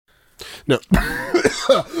No.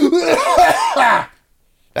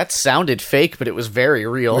 That sounded fake, but it was very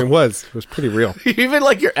real. It was pretty real. Even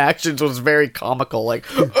like your actions was very comical. Like,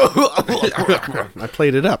 I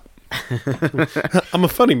played it up. I'm a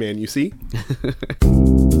funny man, you see.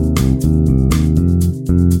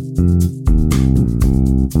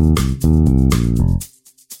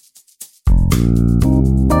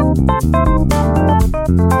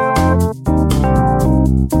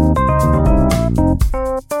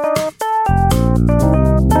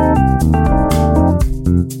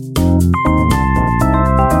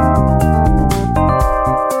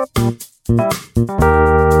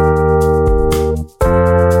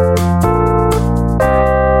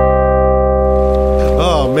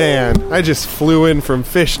 Oh man, I just flew in from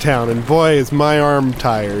Fishtown, and boy, is my arm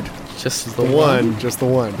tired. just The one, just the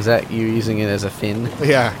one. Is that you using it as a fin?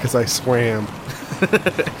 Yeah, because I swam.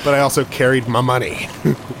 But I also carried my money.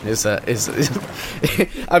 Is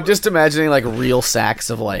I'm just imagining like real sacks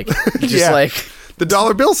of like just Yeah. like The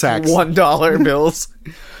dollar bill sacks. $1 bills,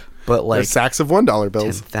 but like There's sacks of $1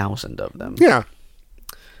 bills. 10,000 of them. Yeah.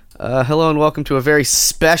 Hello and welcome to a very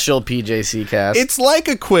special PJC cast. It's like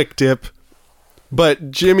a quick dip,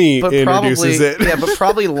 but Jimmy but introduces probably, it. yeah, but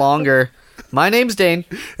probably longer. My name's Dane,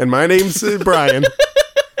 And my name's Brian.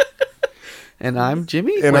 and I'm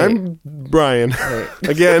Jimmy. And Wait, I'm Brian.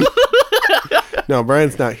 Again. No,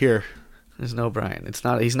 Brian's not here. There's no Brian. It's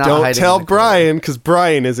not. He's not. Don't hiding tell in the corner. Brian, because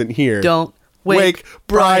Brian isn't here. Don't Wake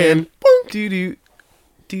Brian. Boink. Doo doo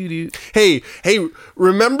doo doo. Hey,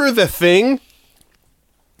 remember the thing?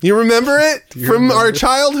 You remember it from our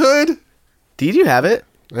childhood? Did you have it?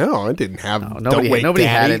 No, I didn't have. Nobody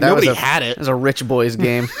had it. Nobody That had it. was a rich boys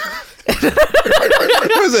game.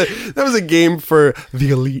 That was a game for the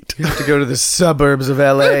elite. You have to go to the suburbs of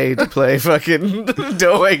LA to play fucking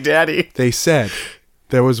Don't Wake Daddy. They said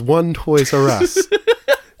there was one Toys R Us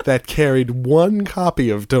that carried one copy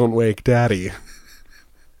of Don't Wake Daddy.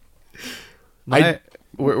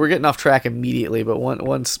 We're getting off track immediately, but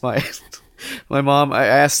once my mom, I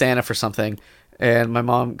asked Santa for something, and my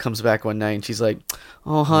mom comes back one night and she's like,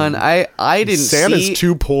 "Oh, hon, I didn't Santa's see,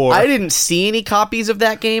 too poor. I didn't see any copies of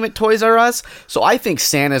that game at Toys R Us, so I think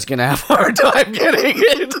Santa's gonna have a hard time getting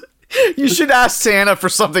it. You should ask Santa for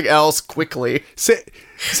something else quickly." Santa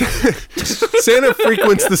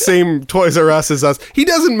frequents the same Toys R Us as us. He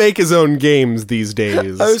doesn't make his own games these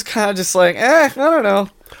days. I was kind of just like, I don't know.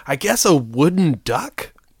 I guess a wooden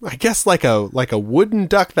duck. I guess like a wooden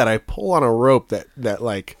duck that I pull on a rope that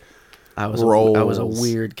like rolls. I was a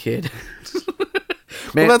weird kid.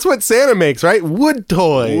 Well, that's what Santa makes, right? Wood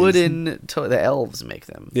toys. Wooden toy. The elves make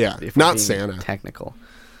them. Yeah, if we're not being Santa. Technical.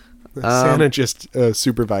 Santa just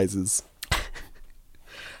supervises.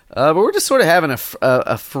 But we're just sort of having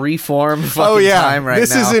a free form fucking time right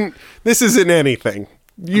now. This isn't anything.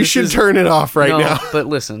 You should is- turn it off right now. But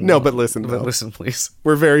listen. No, but listen, But though. listen, please.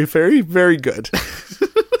 We're very, very, very good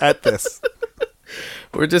at this.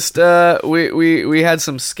 We're just we had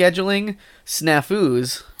some scheduling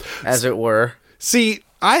snafus, as it were. See,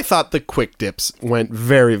 I thought the quick dips went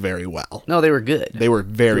very, very well. No, they were good. They were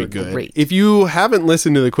very They were good. great. If you haven't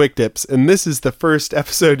listened to the quick dips, and this is the first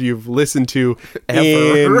episode you've listened to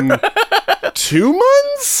in 2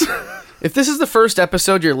 months, If this is the first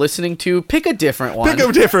episode you're listening to, pick a different one. pick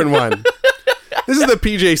a different one. This is the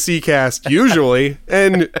PJC cast usually,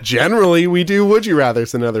 and generally we do Would You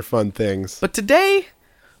Rathers and other fun things. But today,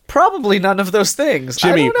 probably none of those things.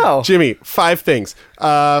 Jimmy, I don't know. Jimmy, 5 things.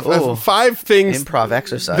 Ooh. 5 things Improv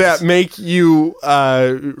exercise. that make you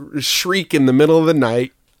shriek in the middle of the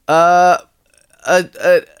night. A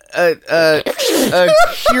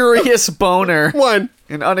curious boner. 1.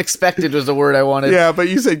 And unexpected was the word I wanted. Yeah, but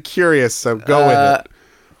you said curious, so go with it.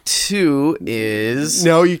 2 is...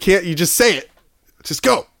 No, you can't. You just say it. Just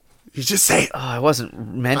go. You just say it. Oh, I wasn't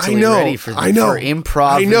mentally I know. ready for I know.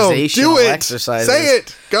 improvisational Do it. exercises. Say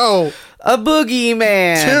it. Go. A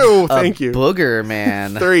boogeyman. 2. Thank you. Booger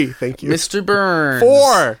man. 3. Thank you. Mr. Burns.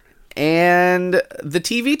 4. And the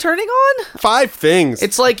TV turning on? 5 things.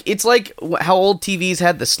 It's like how old TVs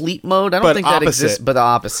had the sleep mode. I don't But think that opposite. exists, but the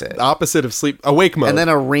opposite. The opposite of sleep. Awake mode. And then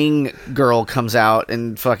a ring girl comes out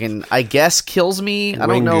and fucking, I guess, kills me. I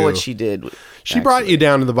don't know Ringu. what she did. she brought you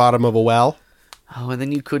down to the bottom of a well. Oh, and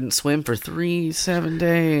then you couldn't swim for 7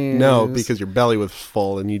 days. No, because your belly was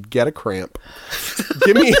full and you'd get a cramp.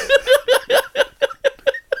 Give me.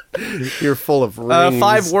 You're full of rings.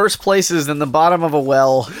 5 worse places than the bottom of a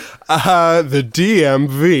well. The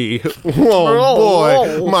DMV.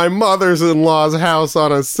 Oh, boy. My mother's-in-law's house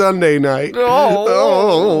on a Sunday night.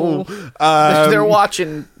 Oh. Oh. They're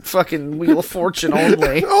watching fucking Wheel of Fortune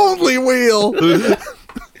only. Only wheel.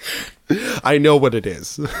 I know what it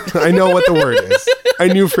is. I know what the word is. I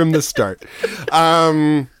knew from the start.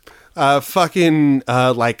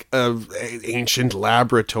 Ancient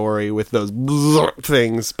laboratory with those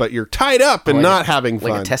things, but you're tied up and not having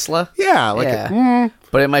fun. Like a Tesla? Yeah,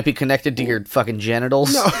 But it might be connected to your fucking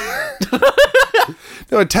genitals.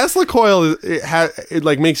 No, a Tesla coil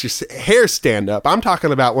it makes your hair stand up. I'm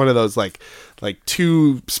talking about one of those like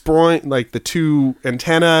two the two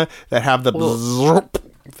antenna that have the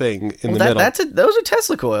thing in the middle. Those are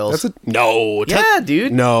Tesla coils.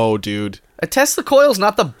 Dude. No, dude. A Tesla coil is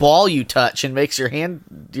not the ball you touch and makes your head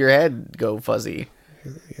go fuzzy.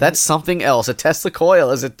 That's something else. A Tesla coil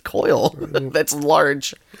is a coil that's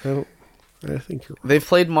large. I think you're right. They've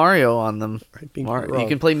played Mario on them. I think you're wrong. You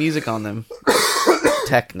can play music on them.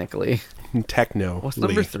 Technically. Techno. What's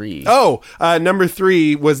number 3? Oh, number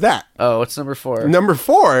 3 was that. Oh, what's number 4? Number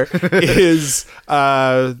 4 is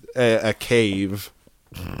a cave.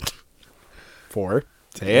 4.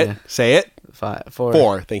 Say it. Yeah. Say it. 5, 4.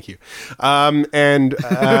 4. Thank you. Fishtown,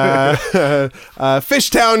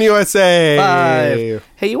 USA. 5.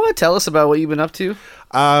 Hey, you want to tell us about what you've been up to?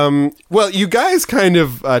 Well, you guys kind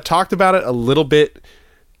of talked about it a little bit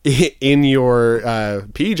in your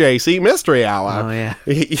PJC Mystery Hour. Oh, yeah.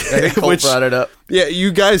 Cole brought it up. Yeah,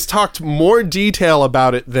 you guys talked more detail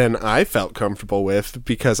about it than I felt comfortable with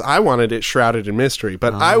because I wanted it shrouded in mystery.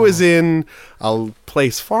 But I was in a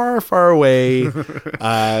place far, far away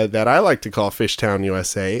that I like to call Fishtown,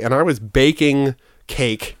 USA, and I was baking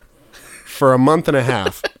cake for a month and a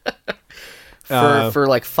half. For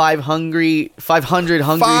like 500 hungry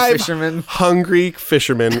fishermen. Hungry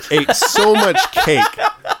fishermen ate so much cake.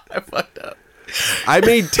 I fucked up. I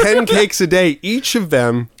made 10 cakes a day. Each of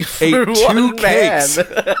them ate 2 cakes.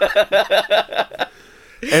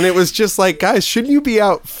 And it was just like, guys, shouldn't you be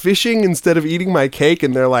out fishing instead of eating my cake?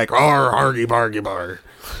 And they're like, "Arr, argy, bargy, bar."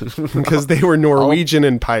 Because they were Norwegian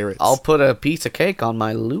and pirates. I'll put a piece of cake on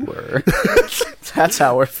my lure. That's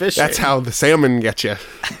how we're fishing. That's how the salmon get you.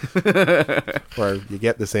 Or you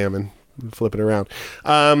get the salmon. Flip it around.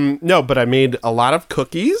 No, but I made a lot of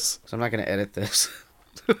cookies. So I'm not going to edit this.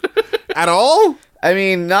 At all? I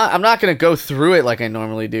mean, I'm not going to go through it like I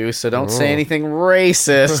normally do, so don't say anything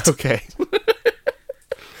racist. Okay.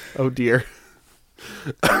 Oh, dear.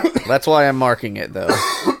 That's why I'm marking it, though.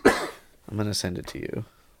 I'm going to send it to you.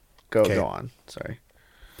 Go on. Sorry.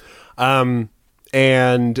 And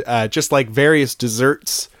just like various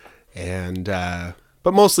desserts and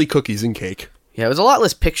but mostly cookies and cake. Yeah, it was a lot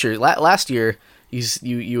less pictures. Last year,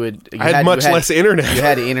 you had much less internet. You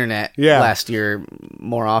had internet last year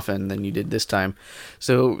more often than you did this time.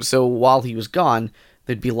 So while he was gone,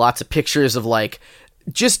 there'd be lots of pictures of like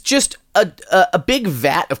just a big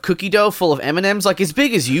vat of cookie dough full of M&Ms, like as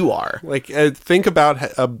big as you are. Like think about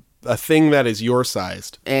a thing that is your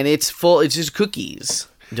sized, and it's full. It's just cookies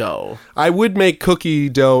dough. I would make cookie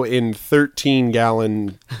dough in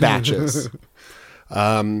 13-gallon batches.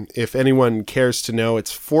 If anyone cares to know,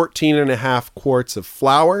 it's 14.5 quarts of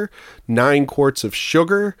flour, 9 quarts of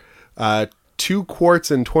sugar, 2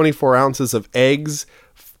 quarts and 24 ounces of eggs,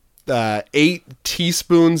 8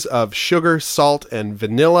 teaspoons of sugar, salt, and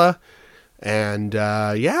vanilla. And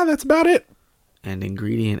that's about it. And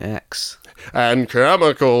ingredient X. And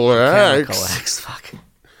chemical X. Fuck.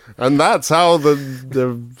 And that's how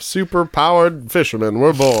the super-powered fishermen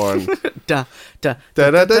were born.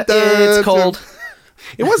 It's cold.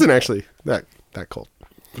 It wasn't actually that cold.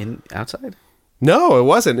 Outside? No, it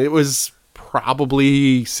wasn't. It was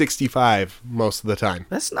probably 65 most of the time.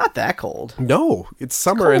 That's not that cold. No, it's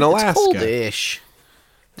summer in Alaska. It's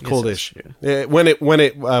coldish. Coldish. When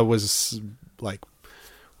it was like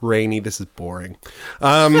rainy. This is boring.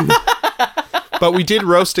 But we did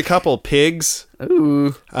roast a couple pigs.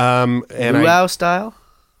 Ooh. And luau style?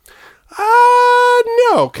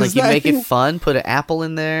 No. Like you make it fun? Put an apple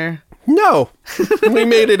in there? No. We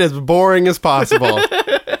made it as boring as possible.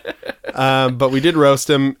 But we did roast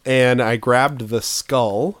him, and I grabbed the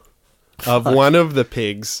skull of one of the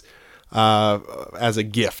pigs as a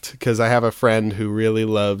gift, because I have a friend who really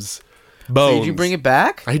loves bones. So did you bring it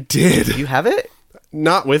back? I did. You have it?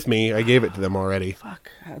 Not with me. I gave it to them already. Fuck.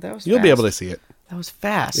 That was You'll fast. be able to see it. That was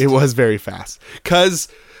fast. It was very fast. Because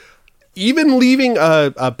even leaving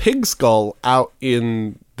a pig skull out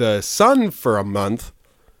in the sun for a month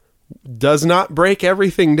does not break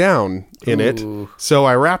everything down in it. So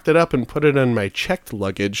I wrapped it up and put it in my checked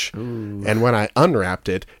luggage. Ooh. And when I unwrapped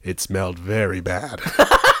it, it smelled very bad.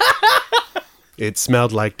 It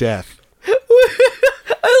smelled like death.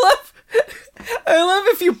 I love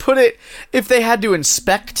if you put it, if they had to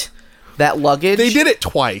inspect That luggage? They did it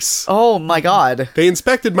twice. Oh, my God. They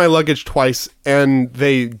inspected my luggage twice, and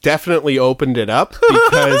they definitely opened it up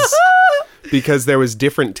because there was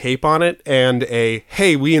different tape on it and a,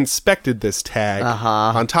 hey, we inspected this tag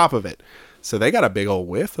on top of it. So they got a big old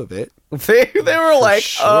whiff of it. They were like,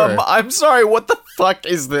 sure. I'm sorry, what the fuck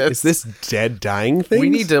is this? Is this dead, dying thing? We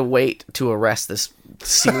need to wait to arrest this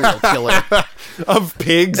serial killer. Of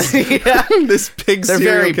pigs? Yeah. This pig They're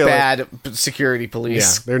serial very killer. bad security Yeah,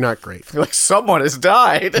 police. they're not great. They're like, someone has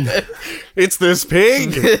died. It's this pig.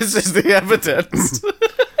 This is the evidence.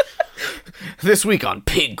 This week on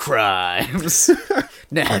Pig Crimes.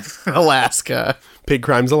 Alaska. Pig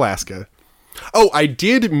Crimes Alaska. Oh, I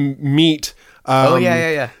did meet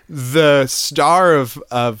the star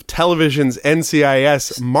of television's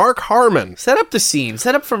NCIS, Mark Harmon. Set up the scene.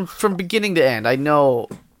 Set up from beginning to end. I know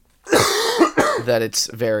that it's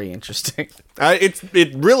very interesting.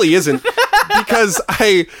 It really isn't, because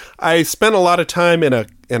I spent a lot of time in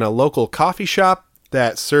a local coffee shop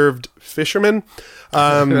that served fishermen.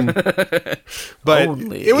 But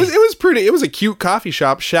Only. it was pretty. It was a cute coffee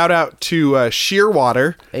shop. Shout out to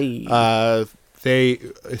Shearwater. Hey. They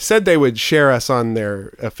said they would share us on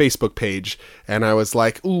their Facebook page, and I was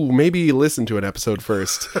like, "Ooh, maybe listen to an episode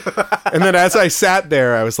first." And then as I sat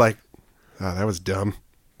there, I was like, "Oh, that was dumb.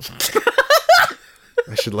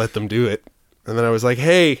 I should let them do it." And then I was like,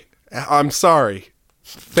 "Hey, I'm sorry.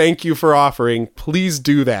 Thank you for offering. Please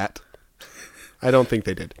do that." I don't think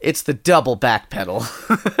they did. It's the double back pedal.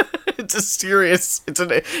 It's a serious.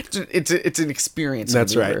 It's an experience.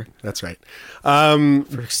 That's maneuver right. That's right.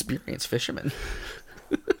 for experienced fishermen.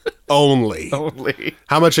 Only.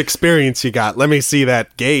 How much experience you got? Let me see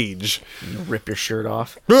that gauge. You rip your shirt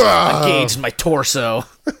off. Ah! I gauged my torso.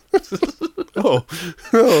 Oh,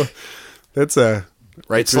 that's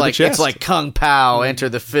right through the chest. It's like Kung Pao. Enter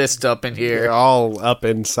the fist up in here. They're all up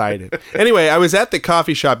inside it. Anyway, I was at the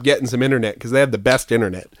coffee shop getting some internet because they had the best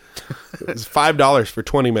internet. It was $5 for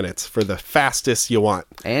 20 minutes for the fastest you want.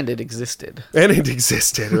 And it existed. And it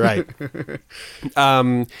existed, right.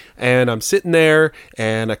 And I'm sitting there,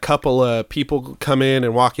 and a couple of people come in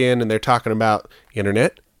and walk in, and they're talking about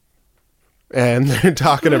internet. And they're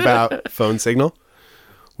talking about phone signal,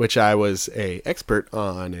 which I was a expert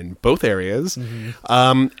on in both areas.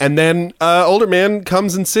 Mm-hmm. And then older man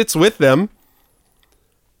comes and sits with them,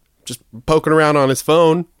 just poking around on his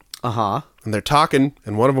phone. Uh-huh. And they're talking,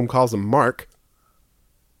 and one of them calls him Mark.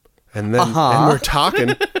 And then and we're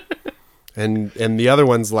talking, and the other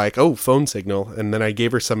one's like, "Oh, phone signal." And then I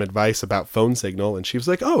gave her some advice about phone signal, and she was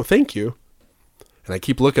like, "Oh, thank you." And I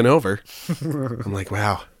keep looking over. I'm like,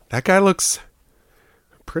 "Wow, that guy looks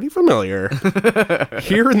pretty familiar."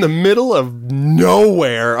 Here in the middle of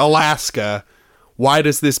nowhere, Alaska. Why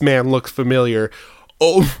does this man look familiar?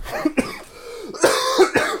 Oh,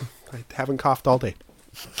 I haven't coughed all day.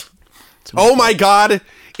 Oh my God,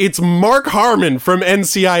 it's Mark Harmon from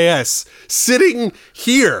NCIS sitting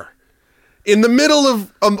here in the middle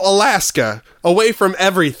of Alaska, away from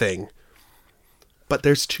everything. But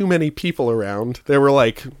there's too many people around. There were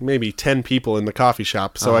like maybe 10 people in the coffee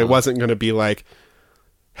shop, so I wasn't going to be like,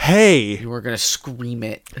 "Hey." You were going to scream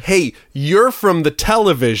it. "Hey, you're from the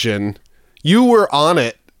television. You were on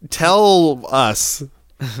it. Tell us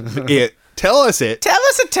it. Tell us it. Tell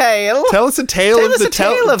us a tale. Tell us a tale Tell of us the a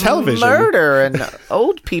tale of television. murder and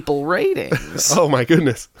old people ratings. Oh my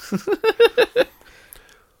goodness.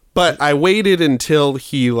 But I waited until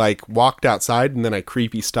he like walked outside, and then I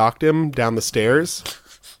creepy stalked him down the stairs.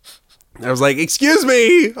 I was like, "Excuse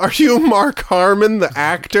me, are you Mark Harmon, the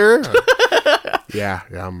actor?" Yeah,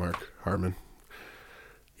 I'm Mark Harmon.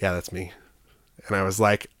 Yeah, that's me. And I was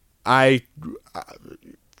like,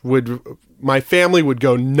 my family would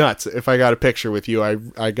go nuts if I got a picture with you.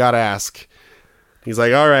 I gotta ask. He's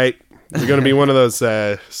like, "All right, you're gonna be one of those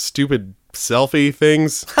stupid selfie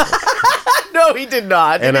things?" No, he did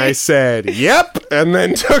not. And I said, "Yep," and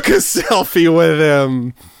then took a selfie with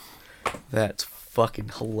him. That's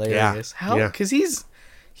fucking hilarious. Yeah, How? yeah. Because he's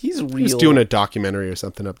real. He's doing a documentary or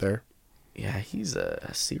something up there. Yeah, he's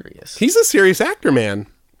serious. He's a serious actor, man.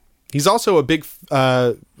 He's also a big.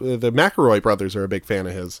 The McElroy brothers are a big fan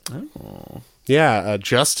of his. Oh. Yeah,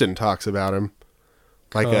 Justin talks about him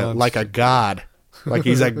like a god, like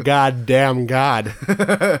he's a goddamn god.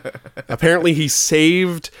 Apparently, he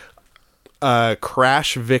saved a car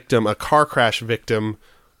crash victim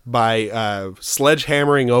by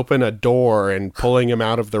sledgehammering open a door and pulling him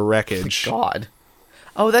out of the wreckage. God.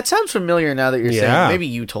 Oh, that sounds familiar now that you're saying. Maybe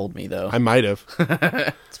you told me though. I might have.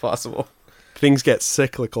 It's possible. Things get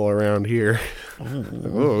cyclical around here.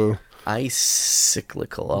 Ooh. Ice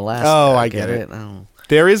cyclical Alaska. Oh, I get it. Oh.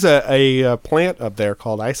 There is a plant up there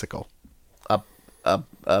called Icicle.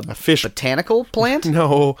 a fish botanical plant?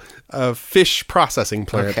 No, a fish processing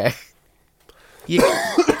plant. Okay.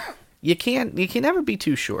 You can never be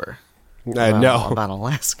too sure. No, About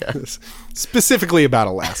Alaska. specifically about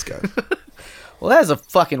Alaska. Well, that was a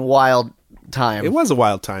fucking wild time. It was a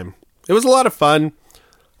wild time. It was a lot of fun.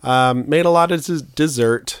 Made a lot of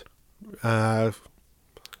dessert. Yeah.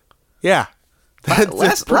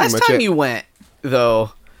 Last time you went,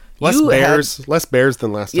 though, less bears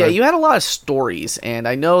than last time. Yeah, you had a lot of stories, and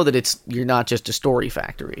I know that you're not just a story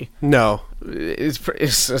factory. No,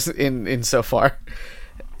 it's in so far.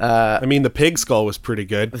 I mean, the pig skull was pretty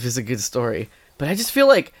good. This is a good story, but I just feel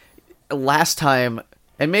like last time,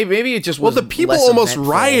 and maybe it just was. Well, the people less almost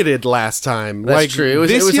eventful. rioted last time. That's like, true.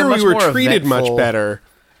 This year we were treated eventful. much better.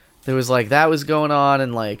 There was like that was going on,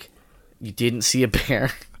 and like you didn't see a bear.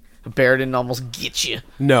 A bear didn't almost get you.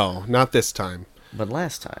 No, not this time. But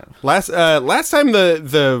last time, last time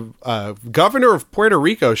the governor of Puerto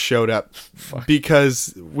Rico showed up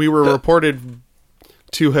because we were reported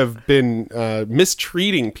to have been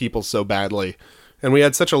mistreating people so badly, and we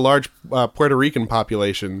had such a large Puerto Rican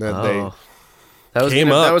population that they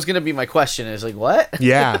came up. That was gonna be my question. Is like what?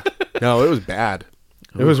 Yeah, no, it was bad.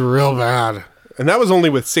 It was real bad, and that was only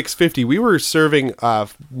with 650. We were serving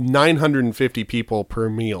 950 people per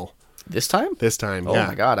meal This time? this time. Oh yeah.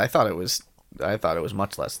 my god! I thought it was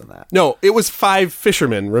much less than that. No, it was 5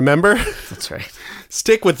 fishermen. Remember? That's right.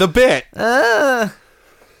 Stick with the bit.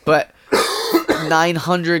 But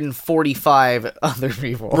 945 other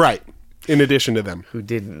people, Right. In addition to them. who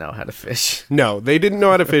didn't know how to fish. No, they didn't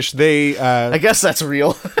know how to fish. They I guess that's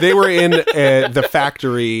real. they were in the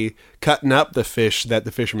factory cutting up the fish that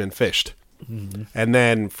the fishermen fished, and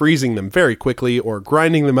then freezing them very quickly, or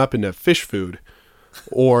grinding them up into fish food,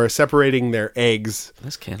 or separating their eggs.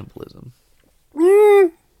 That's cannibalism.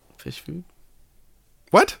 Fish food?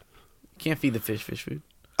 What? You can't feed the fish food.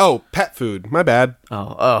 Oh, pet food. My bad.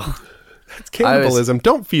 Oh. It's cannibalism.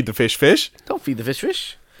 Don't feed the fish. Don't feed the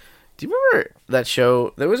fish. Do you remember that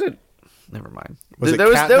show? There was a. Never mind. Was it there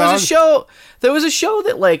was Cat there Dog? was a show. There was a show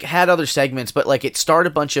that like had other segments, but like it starred a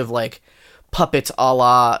bunch of like puppets, a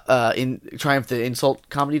la in Triumph the Insult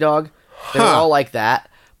Comedy Dog. They were all like that,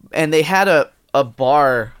 and they had a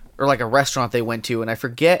bar or like a restaurant they went to, and I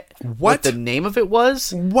forget what the name of it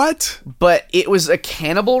was. What? But it was a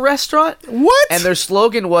cannibal restaurant. What? And their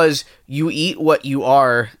slogan was "You eat what you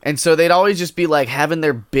are," and so they'd always just be like having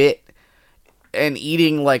their bit and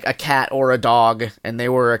eating like a cat or a dog, and they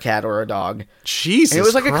were a cat or a dog. Jesus, And it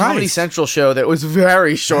was like Christ. a Comedy Central show that was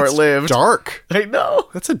very short-lived. That's dark. I know.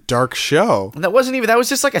 That's a dark show. And that was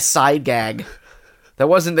just like a side gag. That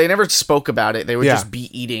wasn't. They never spoke about it. They would Yeah. just be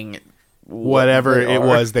eating Whatever it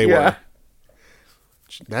was they Yeah.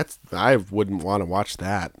 were. I wouldn't want to watch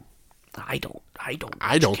that. I don't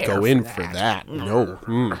go care in for that.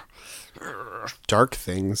 No. Dark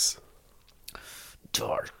things.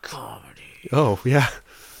 Dark comedy. Oh, yeah.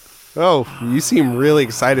 Oh, you seem really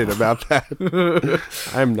excited about that.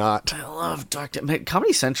 I'm not. I love dark. Man,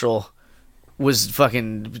 Comedy Central was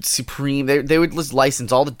fucking supreme. They would just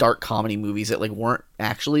license all the dark comedy movies that like weren't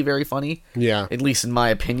actually very funny. Yeah. At least in my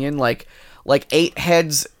opinion, like 8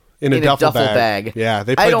 Heads In a duffel bag. bag. Yeah,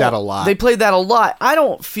 they played that a lot. They played that a lot. I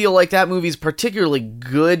don't feel like that movie's particularly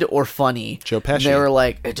good or funny. Joe Pesci. And they were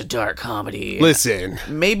like, it's a dark comedy. Listen.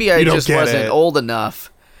 Maybe I you don't just get wasn't it. old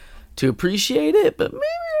enough to appreciate it, but maybe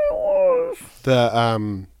it was.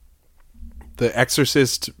 The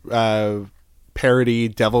Exorcist parody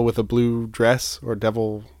Devil with a Blue Dress, or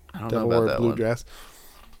Devil know about Wore a that Blue one. Dress.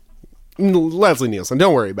 Leslie Nielsen.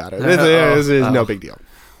 Don't worry about it. It's no big deal.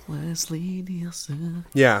 Leslie Nielsen.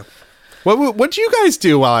 Yeah. What'd you guys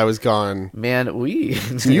do while I was gone? Man, we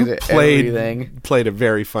You did everything. played a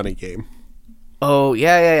very funny game. Oh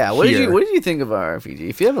yeah. What Here. did you think of our RPG?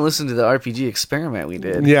 If you haven't listened to the RPG experiment we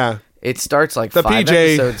did, Yeah. it starts like The 5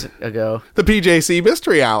 PJ episodes ago. The PJC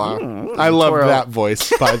Mystery Hour. I love Toro. that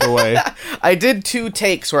voice, by the way. I did 2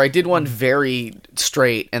 takes where I did one very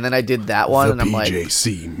straight, and then I did that one, and I'm like,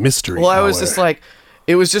 PJC Mystery well, Hour. I was just like,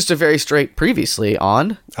 it was just a very straight previously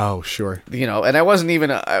on, Oh, sure. and I wasn't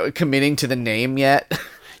even committing to the name yet.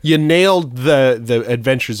 You nailed the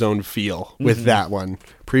Adventure Zone feel with that one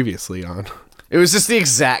previously on. It was just the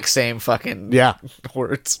exact same fucking Yeah.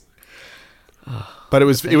 words. But it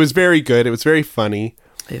was very good. It was very funny.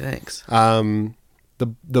 Hey, thanks.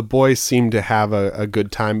 The boys seemed to have a good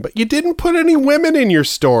time, but you didn't put any women in your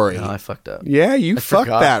story. No, I fucked up. Yeah, you fucked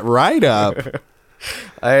forgot. that right up.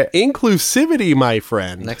 Inclusivity, my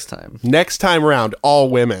friend. Next time. Next time around, all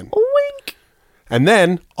women. Wink. And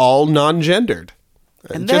then all non-gendered.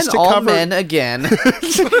 And then just to all cover, men again.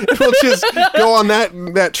 we'll just go on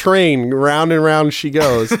that train, round and round she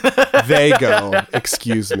goes. They go.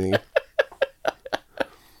 Excuse me.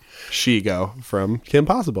 She go from Kim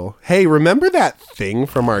Possible. Hey, remember that thing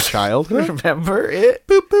from our childhood? Remember it?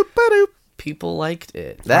 Boop, boop, ba-doop. People liked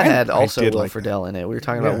it. That had also did Will like Friedle in it. We were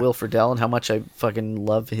talking about Will Friedle and how much I fucking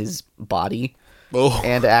love his body Oh.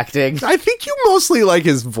 and acting. I think you mostly like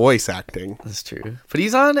his voice acting. That's true. But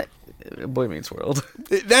he's on Boy Meets World.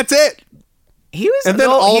 That's it. He was, And then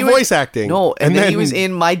all voice acting. No, and then he was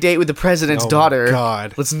in My Date with the President's Daughter.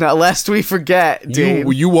 God. Let's not, lest we forget,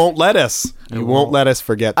 Dave. You won't let us. You won't let us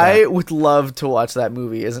forget that. I would love to watch that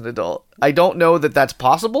movie as an adult. I don't know that that's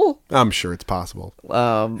possible. I'm sure it's possible.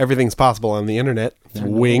 Everything's possible on the internet.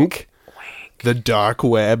 Wink. The dark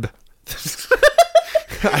web.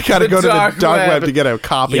 I gotta go to the dark web to get a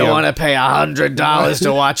copy. You of want to pay $100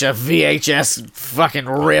 to watch a VHS fucking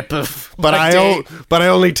rip of? But I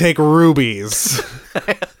only take rubies.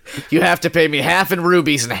 You have to pay me half in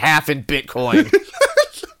rubies and half in Bitcoin.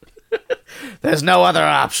 There's no other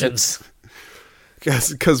options.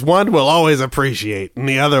 Because one will always appreciate, and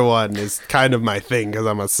the other one is kind of my thing because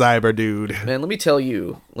I'm a cyber dude. Man, let me tell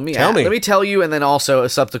you. Tell me. Let me tell you, and then also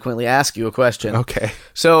subsequently ask you a question. Okay.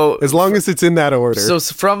 So, as long as it's in that order. So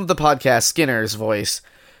from the podcast, Skinner's voice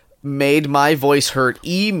made my voice hurt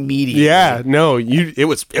immediately. Yeah, no, it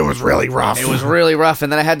was really rough. It was really rough,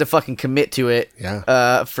 and then I had to fucking commit to it.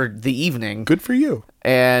 Yeah. For the evening. Good for you.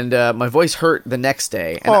 And my voice hurt the next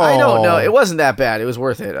day. And I don't know. It wasn't that bad. It was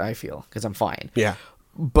worth it, I feel, because I'm fine. Yeah.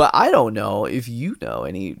 But I don't know if you know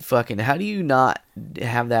any fucking... How do you not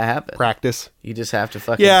have that happen? Practice. You just have to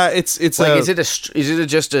fucking... Yeah, it's like, is it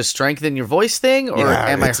just a strengthen your voice thing? Or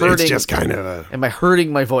am I hurting... It's just kind of Am I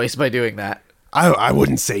hurting my voice by doing that? I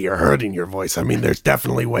wouldn't say you're hurting your voice. I mean, there's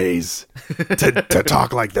definitely ways to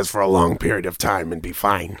talk like this for a long period of time and be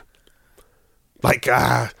fine. Like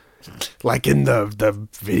in the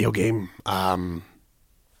video game,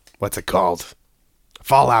 what's it called?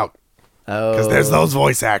 Fallout. Oh. Because there's those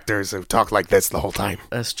voice actors who talk like this the whole time.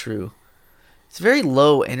 That's true. It's very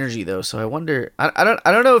low energy though, so I wonder. I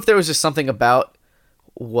don't know if there was just something about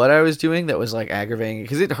what I was doing that was like aggravating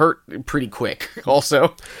because it hurt pretty quick.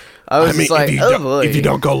 Also, I was just like, oh boy. If you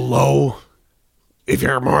don't go low, if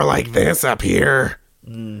you're more like this up here,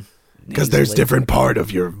 because there's different part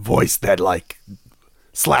of your voice that like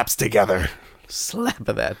slaps together. Slap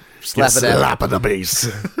of that. Slap of the bass.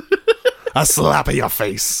 A slap of your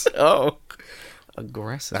face. Oh,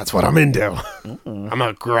 aggressive. That's what I'm into. I'm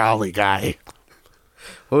a growly guy.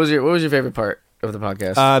 What was your favorite part of the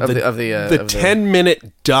podcast? The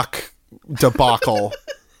 10-minute duck debacle,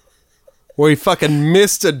 where he fucking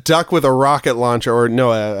missed a duck with a rocket launcher, or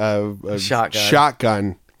no, a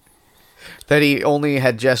shotgun. That he only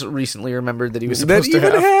had just recently remembered that he was supposed to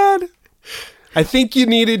have. Had. I think you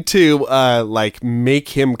needed to make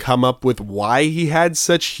him come up with why he had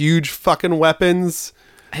such huge fucking weapons.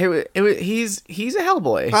 He's a Hellboy. He's a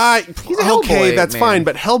Hellboy, okay, that's fine,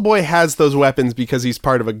 but Hellboy has those weapons because he's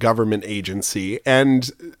part of a government agency, and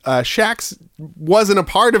Shax wasn't a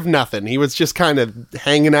part of nothing. He was just kind of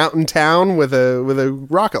hanging out in town with a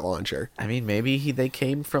rocket launcher. I mean, maybe they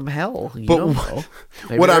came from hell. You but don't know.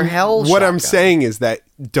 Maybe what I'm saying is that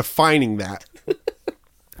defining that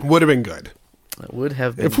would have been good. It would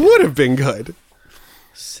have been. It would have been good.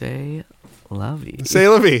 C'est la vie. C'est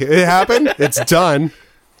la vie. It happened. It's done.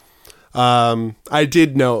 I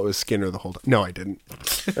did know it was Skinner the whole time. No, I didn't.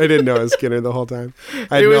 I didn't know it was Skinner the whole time.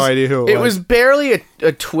 I had no idea who it was. It was barely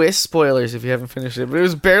a twist. Spoilers if you haven't finished it. But it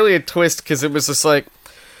was barely a twist because it was just like...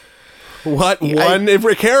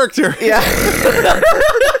 Every character. Yeah.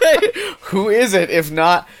 Who is it if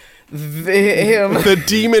not him? The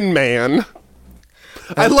Demon Man.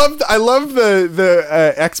 I love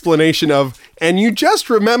the explanation of, and you just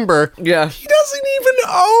remember, he doesn't even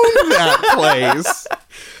own that place.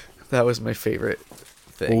 That was my favorite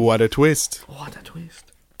thing. What a twist. What a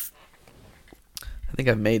twist. I think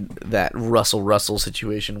I've made that Russell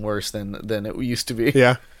situation worse than it used to be.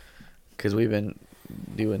 Yeah. Because we've been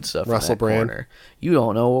doing stuff Russell in that Brand. corner. You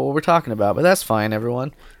don't know what we're talking about, but that's fine,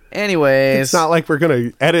 everyone. Anyways. It's not like we're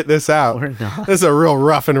going to edit this out. We're not. This is a real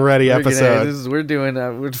rough and ready episode. We're doing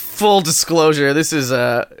with full disclosure. This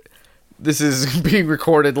is being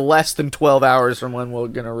recorded less than 12 hours from when we're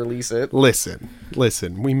going to release it.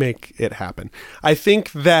 Listen, we make it happen. I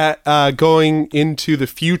think that going into the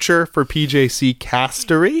future for PJC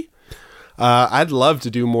Castery, I'd love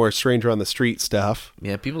to do more Stranger on the Street stuff.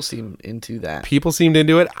 Yeah, people seem into that. People seemed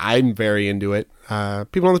into it. I'm very into it.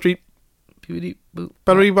 People on the Street.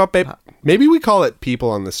 Maybe we call it People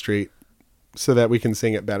on the Street so that we can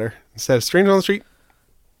sing it better. Instead of Stranger on the Street,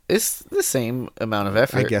 It's the same amount of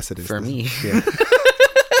effort. I guess it is for me. Yeah.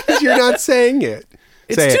 'Cause you're not saying it.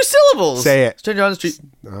 It's Say two it. syllables. Say it. Stranger on the street.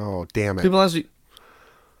 Oh, damn it. People on the street.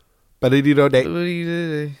 Ba-di-di-do day. What do you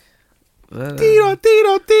do?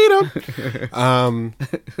 Tito.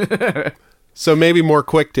 So maybe more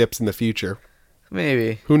quick tips in the future.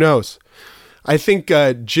 Maybe. Who knows? I think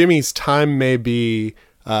Jimmy's time may be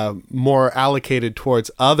more allocated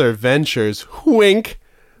towards other ventures. Wink.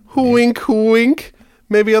 Wink, wink.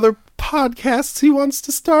 Maybe other podcasts he wants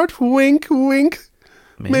to start. Wink, wink.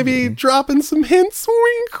 Maybe dropping some hints.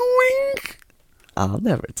 Wink, wink. I'll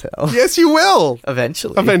never tell. Yes, you will.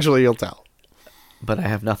 Eventually. Eventually you'll tell. But I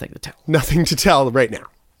have nothing to tell. Nothing to tell right now.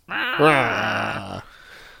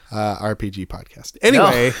 RPG podcast.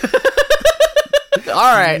 Anyway.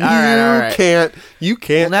 All right. You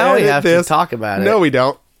can't. Well, now we edit have this. to talk about it. No, we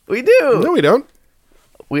don't. We do. No, we don't.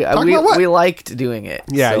 We about what? we liked doing it.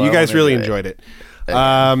 Yeah, so you I guys wanna really do it. enjoyed it.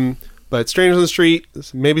 But Strangers on the Street,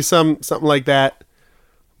 maybe something like that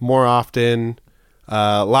more often.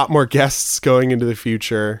 A lot more guests going into the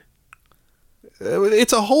future.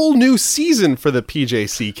 It's a whole new season for the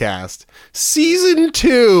PJC cast. Season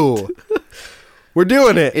 2. We're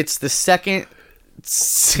doing it. It's the second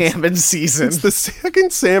salmon season. It's the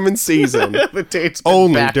second salmon season. The date's been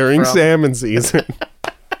Only back during from- salmon season.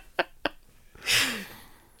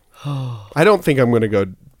 I don't think I'm going to go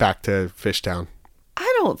back to Fishtown.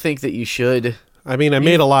 I don't think that you should. I mean, I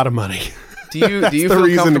made a lot of money. Do you That's the feel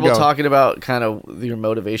reason to comfortable go. talking about kind of your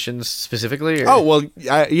motivations specifically? Or? Oh, well,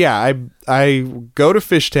 I go to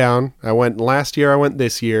Fishtown. I went last year. I went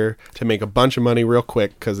this year to make a bunch of money real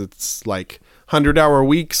quick because it's like 100-hour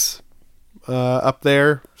weeks up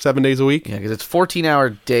there, 7 days a week. Yeah, because it's 14-hour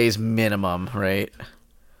days minimum, right?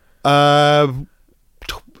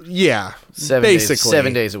 Yeah, 7 basically. days,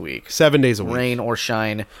 7 days a week. 7 days a week. Rain or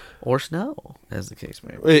shine or snow, as the case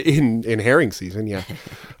may be. In herring season, yeah.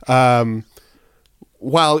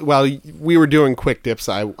 While we were doing quick dips,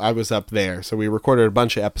 I was up there, so we recorded a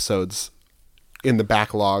bunch of episodes in the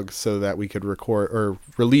backlog so that we could record or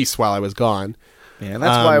release while I was gone. Yeah, and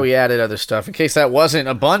that's why we added other stuff in case that wasn't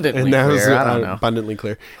abundantly And that clear. was I don't know. abundantly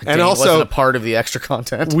clear. Dang, And it also, wasn't a part of the extra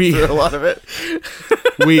content. we- for a lot of it.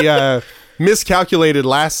 we miscalculated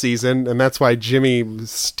last season, and that's why Jimmy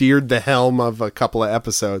steered the helm of a couple of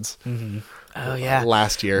episodes Oh yeah,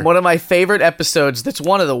 last year. one of my favorite episodes. That's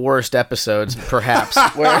one of the worst episodes, perhaps.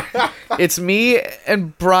 Where it's me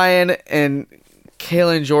and Brian and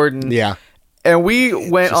Kaylin Jordan. Yeah. And we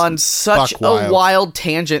went on such buck a wild. wild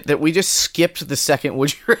tangent that we just skipped the second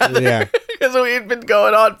Would You Rather. Yeah. Because we had been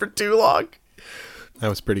going on for too long. That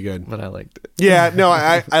was pretty good. But I liked it. Yeah, no,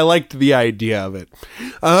 I liked the idea of it.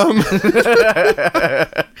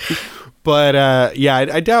 But yeah,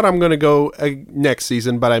 I doubt I'm going to go next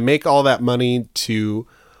season, but I make all that money to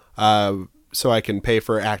so I can pay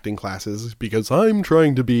for acting classes because I'm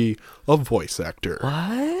trying to be a voice actor.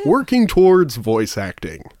 What? Working towards voice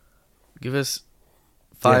acting. Give us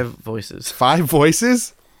 5 voices. 5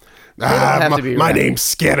 voices? have to be my right. name's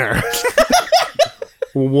Skinner.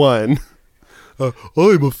 1.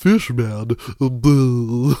 I'm a fish man.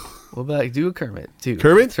 What about do a Kermit? 2.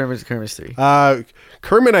 Kermit? Kermit's 3.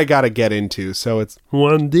 Kermit I gotta get into, so it's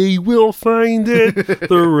one day we'll find it,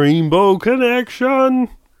 the Rainbow Connection.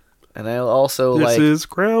 And I also This like is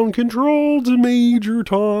ground control to Major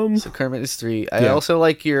Tom. so Kermit is 3. I Yeah. also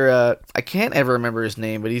like your I can't ever remember his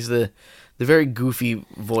name, but he's the very goofy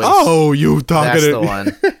voice. Oh, you talking that's to the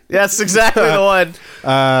one. That's exactly the one.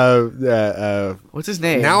 What's his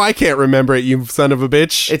name? now I can't remember it, you son of a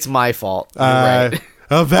bitch. It's my fault. You're right.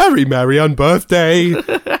 A very merry on birthday.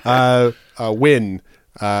 Win.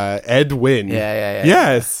 Ed Wynn. Yeah.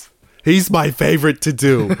 Yes. He's my favorite to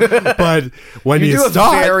do. But when You you do a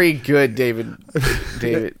start very good David.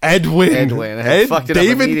 Edwin. Edwin. I fucked it up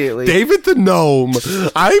immediately. David the Gnome.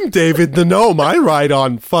 I'm David the Gnome. I ride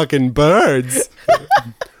on fucking birds.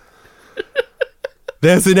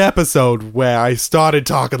 There's an episode where I started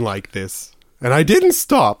talking like this, and I didn't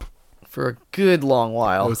stop. For a good long It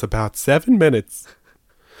while. was about 7 minutes.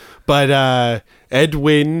 But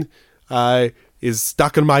Edwin is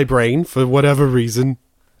stuck in my brain for whatever reason.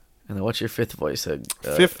 And then what's your 5th voice?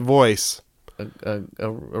 Fifth voice. A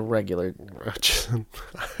regular.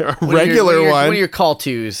 A regular one. One of your call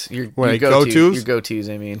tos. Your What, go-tos. go-tos? Your go-tos,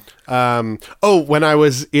 I mean. When I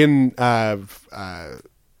was in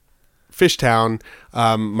Fishtown,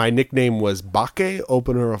 my nickname was Bake,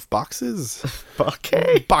 opener of boxes.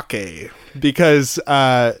 Okay. Bake. Because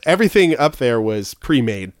everything up there was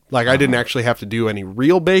pre-made. Like, I didn't actually have to do any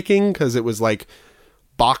real baking because it was like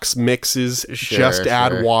box mixes, Sure, just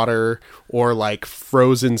add sure. water, or like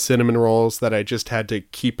frozen cinnamon rolls that I just had to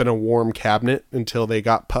keep in a warm cabinet until they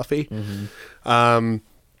got puffy.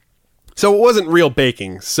 So it wasn't real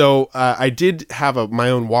baking. So I did have my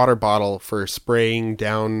own water bottle for spraying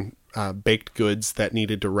down baked goods that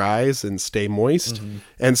needed to rise and stay moist.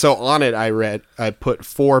 And so on it, I put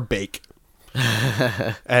 4 bake.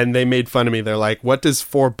 And they made fun of me. They're like, what does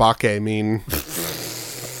 4 bake mean?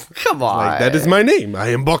 Come on. Like, that is my name. I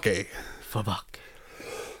am Bake. Fuck.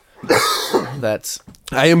 That's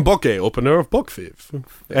I am Bake, opener of Book Thief.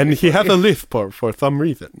 And he had a lisp for some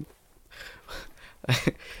reason.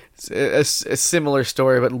 a similar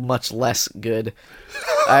story, but much less good.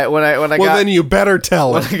 When I Well, got then you better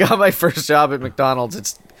tell when him. I got my first job at McDonald's,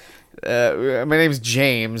 it's my name's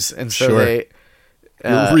James, and so Sure. they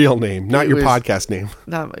Your real name, not it your was- podcast name.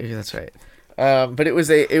 not that's right. But it was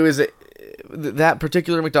that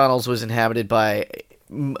particular McDonald's was inhabited by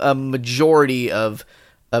a majority of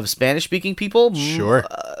Spanish speaking people. Sure.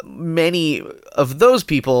 Many of those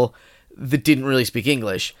people that didn't really speak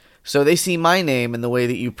English. So they see my name and the way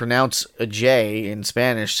that you pronounce a J in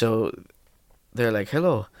Spanish. So they're like,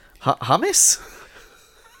 hello, James?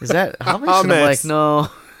 Is that James? And I'm like, James. no,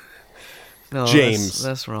 James.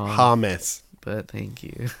 That's wrong. James. But thank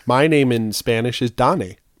you. My name in Spanish is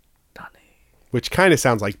Dane, Donnie. which kind of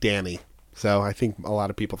sounds like Danny. So I think a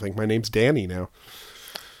lot of people think my name's Danny now.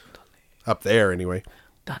 Up there, anyway.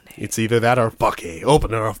 Donnie. It's either that or Bucky,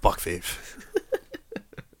 opener of Buck Thief.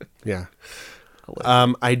 Yeah.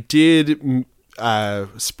 I did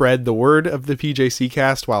spread the word of the PJC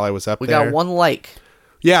cast while I was up We there. got one like.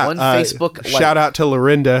 Yeah, one Facebook like. Shout out to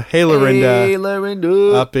Lorinda. Hey, Lorinda. Hey,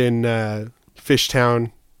 Lorinda. Up in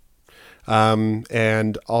Fishtown.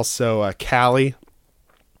 And also Callie,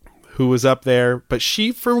 who was up there. But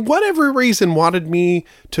she, for whatever reason, wanted me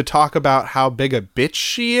to talk about how big a bitch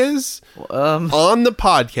she is on the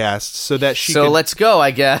podcast so that she So could... let's go,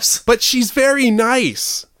 I guess. But she's very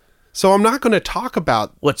nice. So I'm not going to talk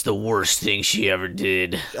about... What's the worst thing she ever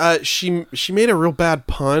did? She made a real bad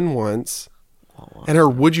pun once. And her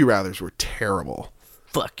would you rathers were terrible.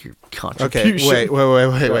 Fuck your Okay, contribution. wait.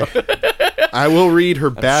 I will read her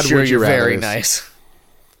bad Sure, would you you're rathers. very nice.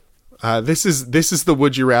 This is the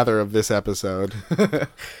would you rather of this episode.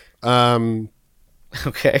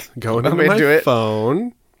 Okay. Going I'm into my into it.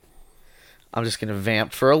 phone. I'm just gonna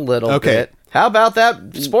vamp for a little Okay. bit. How about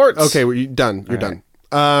that sports? Okay, well, you're done. You're done.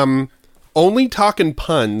 Only talking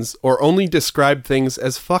puns or only describe things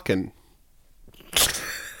as fucking.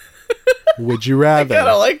 Would you rather? I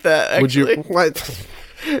kinda like that, actually. Would you what?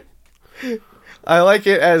 I like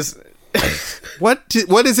it as What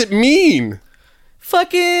does it mean?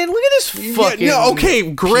 fucking look at this fucking Yeah, no,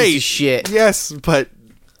 okay, great. piece of shit. Yes, but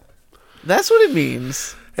That's what it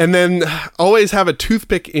means. and then always have a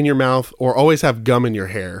toothpick in your mouth or always have gum in your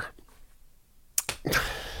hair.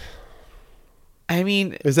 I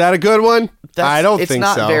mean, Is that a good one? I don't it's think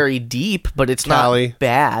not so. very deep, but it's Callie. not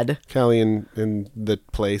bad. Callie in the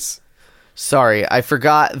place. Sorry, I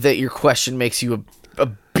forgot that your question makes you a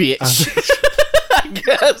bitch. I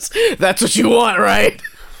guess that's what you want, right?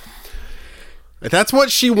 That's what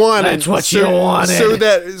she wanted. That's what she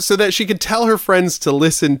wanted. So that she could tell her friends to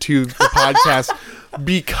listen to the podcast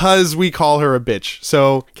because we call her a bitch.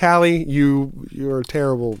 So, Callie, you're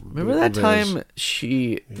terrible. Remember that time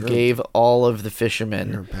she gave all of the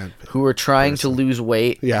fishermen bad who were trying to lose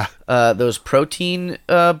weight Yeah. those protein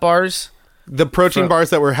bars? The protein bars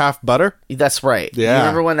that were half butter? That's right. Yeah. You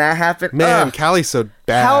remember when that happened? Man, Ugh, Callie's so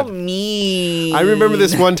bad. how mean. I remember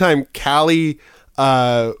this one time, Callie,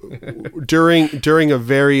 during a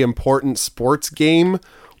very important sports game,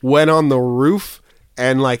 went on the roof,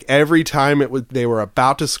 and like every time they were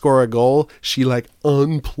about to score a goal, she like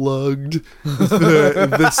unplugged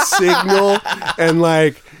the signal, and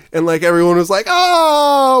everyone was like,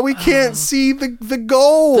 "Oh, we can't see the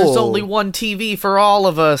goal." There's only one TV for all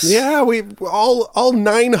of us. Yeah, we all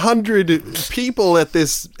 900 people at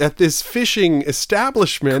this fishing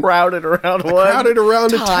establishment Crowded around one. crowded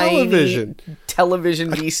around a tiny television.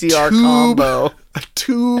 VCR tube. combo. A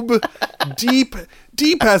tube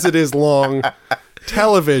deep as it is long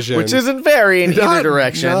television. Which isn't very in either Not-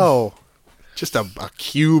 direction. No. Just a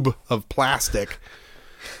cube of plastic.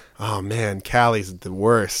 Oh man, Callie's the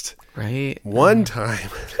worst. Right? One time,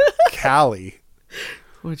 Callie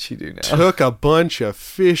What'd she do now? took a bunch of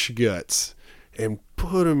fish guts and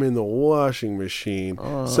put them in the washing machine.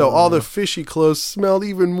 So all the fishy clothes smelled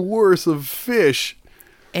even worse of fish.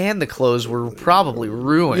 And the clothes were probably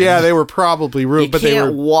ruined. Yeah, they were probably ruined, You but they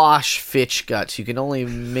can't were wash fish guts. You can only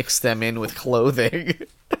mix them in with clothing.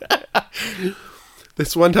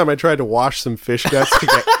 This one time I tried to wash some fish guts to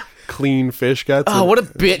get clean fish guts. Oh, what a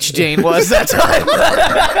bitch Jane was that time.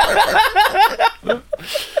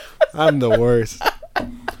 I'm the worst.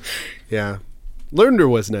 Yeah. Lorinda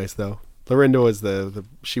was nice, though. Lorinda was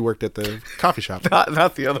she worked at the coffee shop.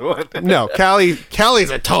 not the other one. No, Callie's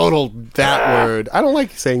a total that word. I don't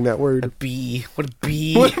like saying that word. B. What a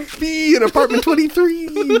B. What a bee in apartment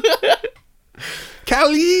 23.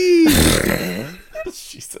 Callie.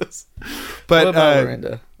 Jesus. But What about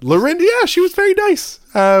Lorinda? Lorinda, yeah, she was very nice.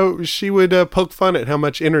 She would poke fun at how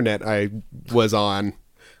much internet I was on.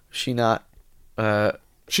 She not.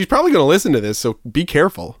 She's probably going to listen to this, so be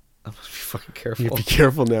careful. I must be fucking careful. You be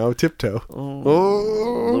careful now. Tiptoe.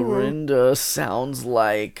 Oh. Lorinda sounds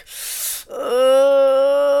like Brenda.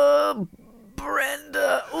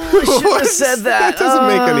 Oh, I shouldn't have said that. That doesn't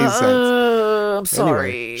make any sense. I'm sorry.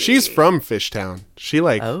 Anyway, she's from Fishtown. She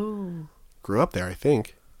grew up there, I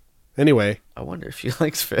think. Anyway. I wonder if she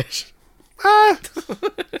likes fish.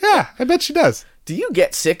 Yeah, I bet she does. Do you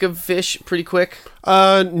get sick of fish pretty quick?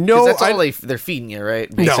 No. That's all they're feeding you, right?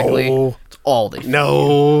 Basically. No. It's all they feed you.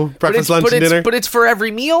 No. Breakfast, lunch, and dinner. But it's for every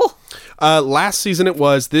meal? Last season it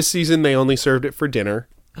was. This season they only served it for dinner.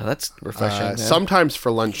 Oh, that's refreshing. Sometimes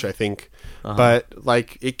for lunch, I think. But,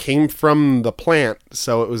 like, it came from the plant,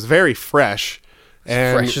 so it was very fresh.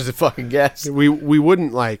 And fresh as it fucking gets. We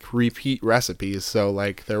wouldn't, like, repeat recipes, so,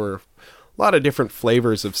 like, there were a lot of different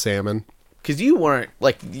flavors of salmon. Because you weren't,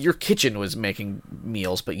 like, your kitchen was making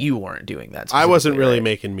meals, but you weren't doing that. I wasn't really right?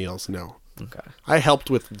 making meals, no. Okay. I helped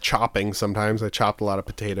with chopping sometimes. I chopped a lot of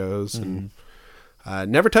potatoes and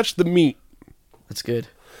never touched the meat. That's good.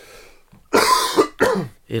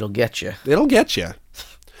 It'll get you. It'll get you.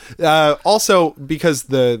 Also, because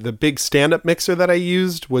the big stand-up mixer that I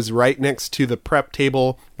used was right next to the prep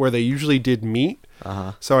table where they usually did meat.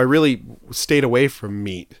 So I really stayed away from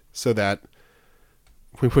meat so that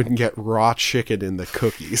we wouldn't get raw chicken in the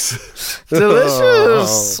cookies.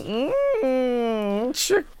 Delicious. Chicken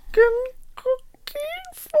cookie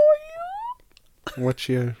for you. What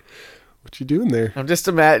you doing there? I'm just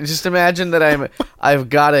imagine that I've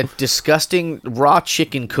got a disgusting raw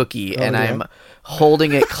chicken cookie and yeah. I'm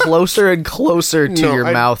holding it closer and closer to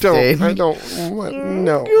your mouth, Dave. I don't want.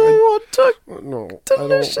 No. You want a No.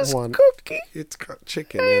 delicious I don't want cookie? It's got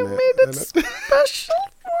chicken I in made it. it special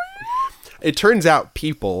for you. It turns out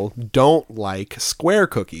people don't like square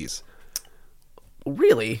cookies.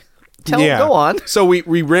 Really? Go on. So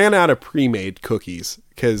we ran out of pre-made cookies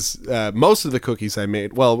because most of the cookies I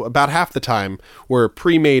made, well, about half the time, were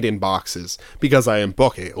pre-made in boxes because I am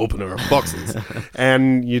bokeh, opener of boxes.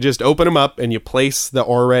 And you just open them up and you place the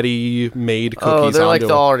already made cookies Oh, they're like onto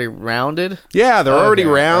the them. already rounded? Yeah, they're already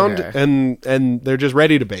round okay. and they're just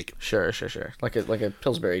ready to bake. Sure. Like a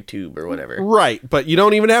Pillsbury tube or whatever. Right, but you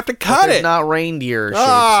don't even have to cut There's it. not reindeer shapes in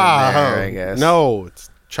there, I guess. No, it's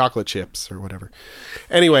chocolate chips or whatever.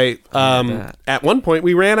 Anyway, at one point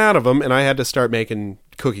we ran out of them and I had to start making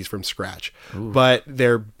cookies from scratch. Ooh. But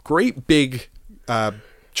they're great big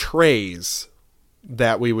trays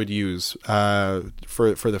that we would use for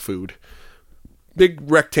the food. Big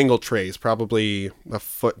rectangle trays, probably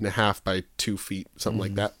 1.5 feet by 2 feet, something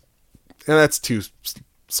like that. And that's too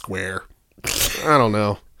square. I don't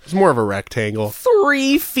know. It's more of a rectangle.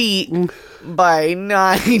 3 feet by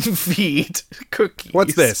 9 feet cookies.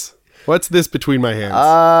 What's this? What's this between my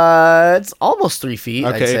hands? It's almost 3 feet,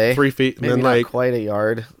 okay, I'd say. 3 feet. And Maybe then not like quite a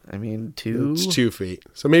yard. I mean, 2. It's 2 feet.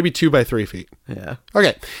 So maybe 2 by 3 feet. Yeah.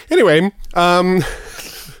 Okay. Anyway,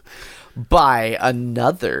 by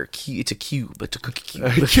another cube. It's a cube. It's a cookie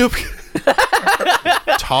cube. cube.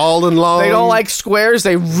 Tall and long. They don't like squares.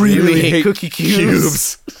 They really hate cookie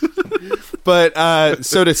cubes. But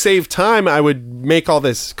so to save time, I would make all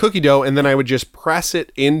this cookie dough and then I would just press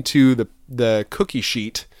it into the cookie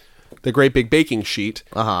sheet, the great big baking sheet,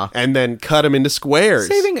 and then cut them into squares.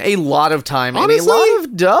 Saving a lot of time Honestly, and a lot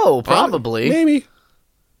of dough, probably. Maybe.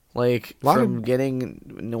 Like, from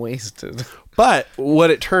getting wasted. But what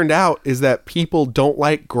it turned out is that people don't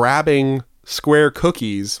like grabbing square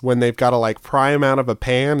cookies when they've got to like pry them out of a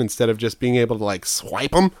pan instead of just being able to like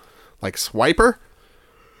swipe them, like Swiper.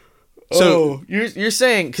 So you're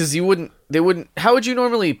saying because they wouldn't. How would you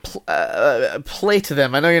normally plate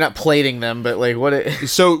them? I know you're not plating them, but like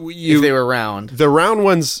if they were round? The round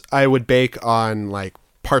ones I would bake on like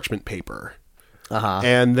parchment paper,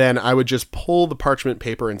 and then I would just pull the parchment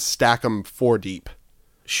paper and stack them 4 deep.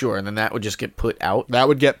 Sure, and then that would just get put out. That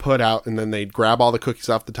would get put out, and then they'd grab all the cookies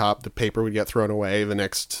off the top. The paper would get thrown away. The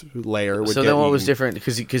next layer would So get then what was eaten. different?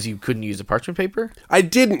 Because you couldn't use the parchment paper? I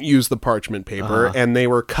didn't use the parchment paper, and they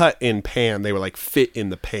were cut in pan. They were like fit in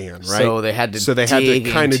the pan, right? So they had to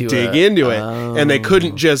kind of dig dig into into it, and they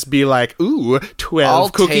couldn't just be like, "Ooh, 12 I'll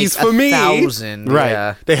cookies take for me." 1,000, right?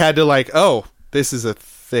 yeah. They had to like, "Oh, this is a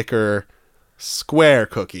thicker square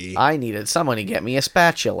cookie." I needed someone to get me a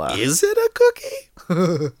spatula. Is it a cookie?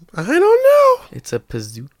 I don't know. It's a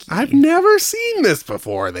Pizookie. I've never seen this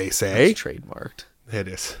before. They say It's trademarked. it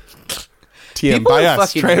is. TM People by are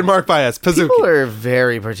us, fucking- trademark by us. People Pizookie. are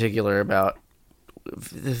very particular about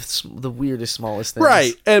the weirdest, smallest things.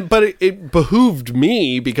 Right, but it behooved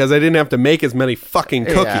me because I didn't have to make as many fucking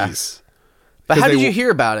cookies. But 'Cause how they did you w-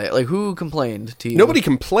 hear about it? Like, who complained to you? Nobody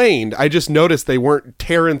complained. I just noticed they weren't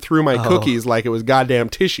tearing through my cookies like it was goddamn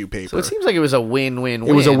tissue paper. So it seems like it was a win-win-win.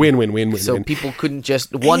 It was a win-win-win-win. So people couldn't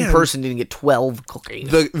just... One And person didn't get 12 cookies.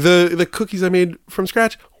 the cookies I made from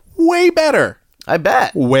scratch, way better. I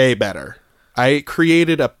bet. Way better. I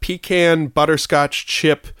created a pecan butterscotch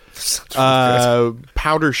chip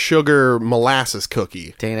powdered sugar molasses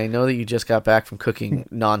cookie. Dane, I know that you just got back from cooking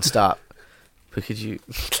nonstop. But could you...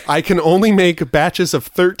 I can only make batches of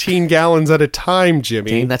 13 gallons at a time,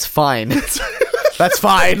 Jimmy. Dane, that's fine. That's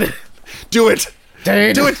fine. Do it.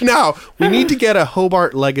 Dane. Do it now. We need to get a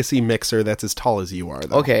Hobart Legacy mixer that's as tall as you are,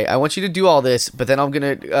 though. Okay, I want you to do all this, but then I'm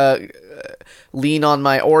going to lean on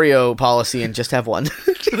my Oreo policy and just have one.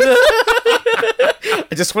 I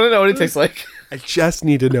just want to know what it tastes like. I just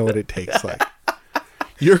need to know what it tastes like.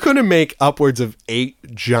 You're going to make upwards of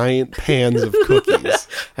 8 giant pans of cookies,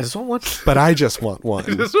 I just want one. but I just want one,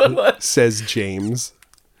 Just want one. says James.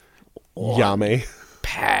 Yame.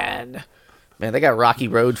 Pan. Man, they got Rocky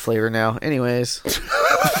Road flavor now. Anyways,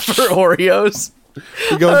 for Oreos.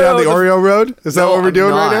 You going down the Oreo road? Is that what we're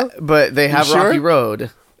doing right now? But they have sure? Rocky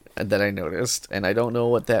Road that I noticed, and I don't know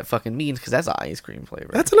what that fucking means because that's an ice cream flavor.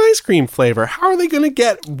 That's an ice cream flavor. How are they going to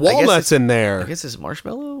get walnuts in I there? guess it's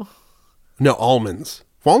marshmallow. No, almonds.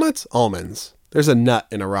 Walnuts? Almonds. There's a nut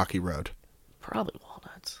in a Rocky Road. Probably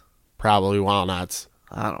walnuts. Probably walnuts.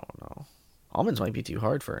 I don't know. Almonds might be too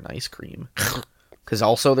hard for an ice cream because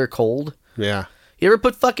also they're cold. Yeah. You ever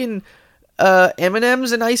put fucking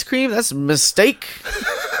M&Ms in ice cream? That's a mistake.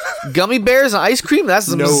 Gummy bears and ice cream? That's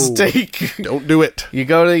a No. mistake. Don't do it. You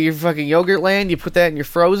go to your fucking yogurt land, you put that in your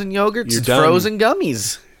frozen yogurts, You're it's done. frozen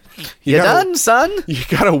gummies. You You're gotta- done, son. You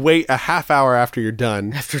gotta wait a half hour after you're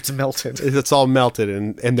done. After it's melted. It's all melted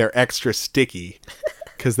and they're extra sticky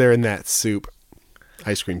because they're in that soup.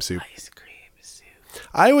 Ice cream soup. Ice cream soup.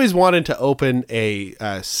 I always wanted to open a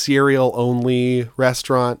cereal only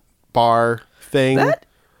restaurant bar thing.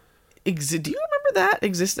 Do you remember that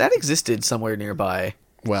That existed somewhere nearby.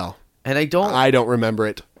 Well, And I don't I don't remember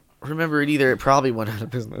it. remember it either. It probably went out of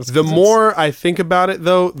business. The more I think about it,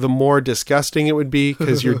 though, the more disgusting it would be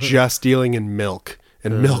because you're just dealing in milk.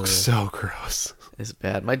 And milk's so gross. It's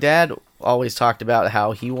bad. My dad always talked about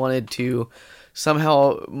how he wanted to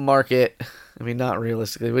somehow market, I mean, not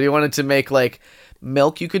realistically, but he wanted to make like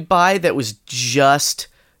milk you could buy that was just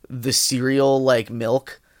the cereal like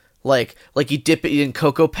milk. Like you dip it in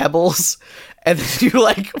Cocoa Pebbles and then you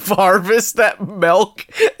like harvest that milk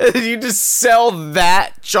and then you just sell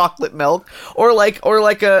that chocolate milk or like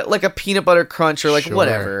a peanut butter crunch or like Sure.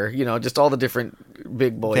 whatever, you know, just all the different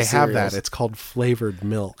big boy They have cereals. that. It's called flavored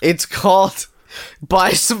milk. It's called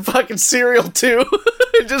buy some fucking cereal too.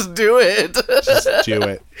 Just do it. Just do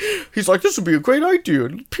it. He's like, this would be a great idea.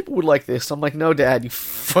 People would like this. I'm like, no, Dad, you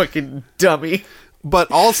fucking dummy.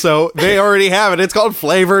 But also, they already have it. It's called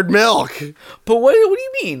flavored milk. But what do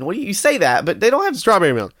you mean? What do you say that? But they don't have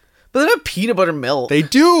Strawberry milk. But they don't have peanut butter milk. They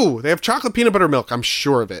do. They have chocolate peanut butter milk. I'm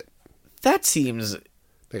sure of it. That seems.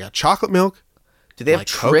 They got chocolate milk. Do they have Like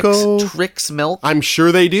cocoa? Trix milk I'm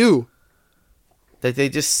sure they do. that they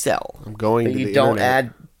just sell? I'm going that to you the don't internet.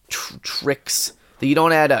 add Trix. That you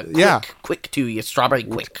don't add a quick to your strawberry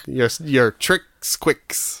quick. Your tricks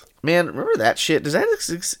quicks. Man, remember that shit? Does that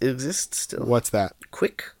exist still? What's that?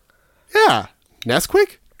 Quick Yeah.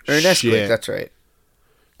 Nesquik? or Nesquik? Shit. That's right.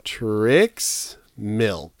 Trix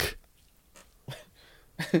milk.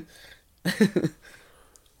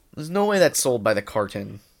 There's no way that's sold by the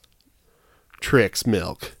carton. Trix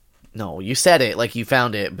milk. No, you said it like you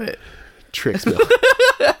found it, but Trix milk.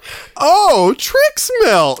 Oh, Trix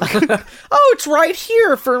milk. oh, it's right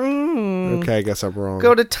here for. Okay, I guess I'm wrong.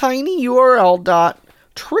 Go to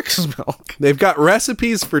tinyurl.trixmilk. They've got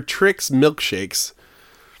recipes for Trix milkshakes.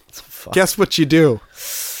 Fuck. Guess what you do?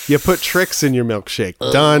 You put Trix in your milkshake.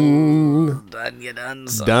 Done. Done, you done,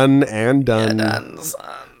 son. Done and done. Done,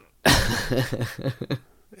 son.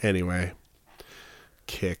 Anyway,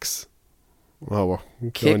 Kix. Oh, well,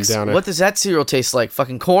 going Kix. down it. What does that cereal taste like?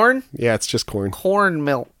 Fucking corn? Yeah, it's just corn. Corn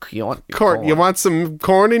milk. You want Corn. You want some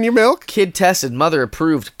corn in your milk? Kid tested, mother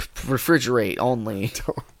approved. Refrigerate only.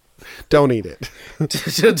 Don't eat it.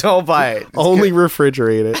 Don't buy it. Only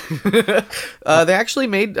refrigerate it. They actually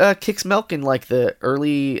made Kix milk in like the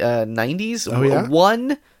early 90s. Oh, yeah?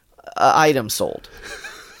 One item sold.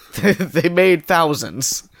 They made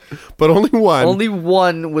thousands. But only one. Only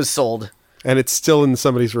one was sold. And it's still in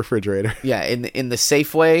somebody's refrigerator. Yeah, in the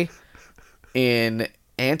Safeway in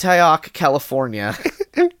Antioch, California.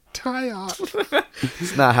 Antioch.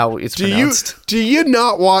 It's not how it's pronounced. Do you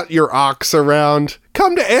not want your ox around?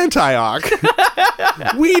 Come to Antioch.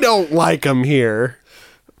 We don't like them here.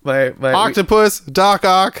 Octopus, Doc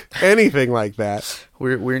Ock, anything like that.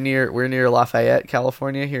 We're near Lafayette,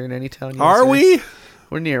 California, here in Anytown. Are we?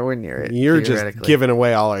 We're near it. You're just giving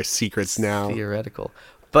away all our secrets now. Theoretical.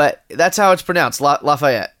 But that's how it's pronounced,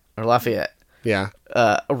 Lafayette. Yeah.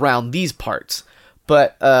 Around these parts.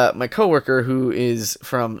 But my coworker, who is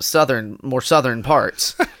from more southern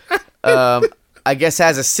parts, I guess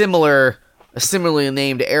has a similarly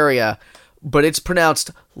named area, but it's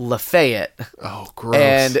pronounced Lafayette. Oh, gross.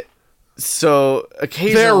 And so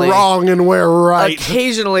occasionally they're wrong and we're right.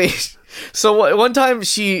 Occasionally. So one time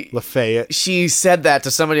she said that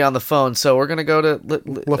to somebody on the phone. So we're gonna go to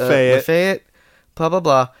Lafayette, blah blah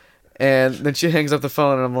blah, and then she hangs up the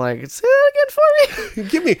phone, and I'm like, "Say that again for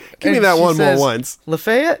me. give me that one more once."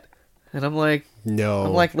 Lafayette, and I'm like, "No."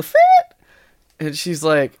 I'm like Lafayette, and she's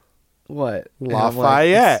like, "What?"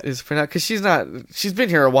 Lafayette. Like, it's pronounced because she's been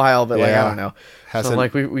here a while, but like I don't know. So I'm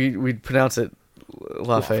like, we pronounce it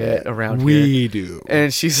Lafayette around here. We do,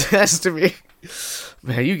 and she says to me,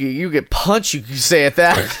 "Man, you get punched. You can say it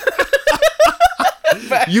that.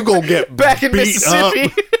 You gonna get back in beat Mississippi.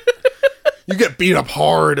 Up. You get beat up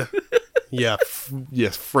hard. Yeah,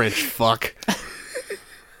 yes, French fuck.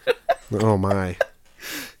 Oh my,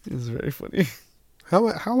 it's very funny.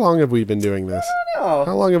 How long have we been doing this? I don't know.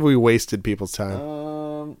 How long have we wasted people's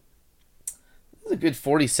time? It's a good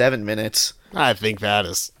 47 minutes. I think that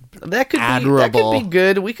is that could admirable. That could be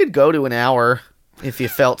good. We could go to an hour if you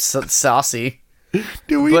felt saucy.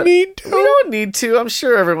 Do we need to? We don't need to. I'm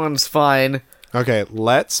sure everyone's fine. Okay,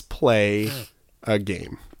 let's play a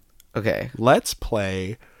game. Okay. Let's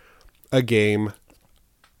play a game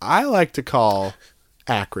I like to call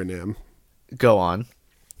acronym. Go on.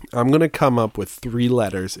 I'm going to come up with 3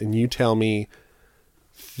 letters, and you tell me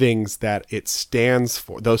things that it stands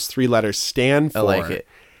for. Those 3 letters stand for. I like it.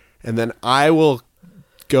 And then we'll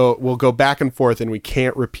go back and forth, and we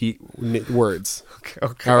can't repeat words.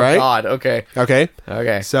 Okay. All right? God. Okay.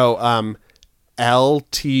 Okay. So,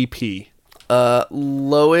 LTP.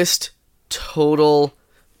 Lowest total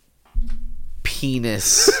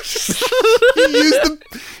penis.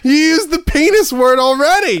 You used the penis word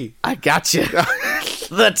already. I got you.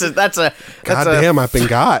 That's a God damn, I've been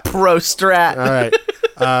got. Pro strat. All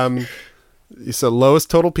right. So lowest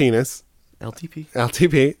total penis. LTP.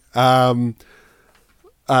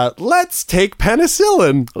 Let's take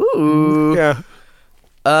penicillin. Ooh. Yeah.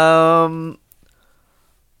 Oh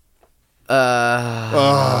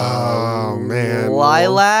man.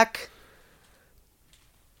 Lilac.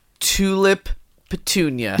 Tulip.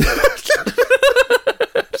 Petunia.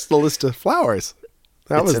 Just the list of flowers.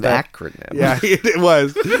 It's an acronym. Yeah, it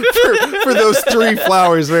was for those 3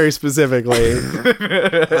 flowers very specifically.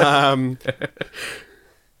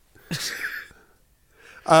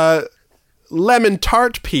 Lemon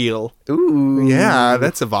tart peel. Ooh, yeah,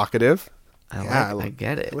 that's evocative. I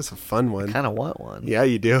get it. It was a fun one. I kind of want one. Yeah,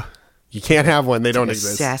 you do. You can't have one; they don't like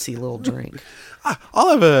exist. Sassy little drink. I'll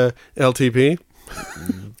have a LTP.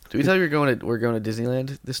 Do we tell you we're going to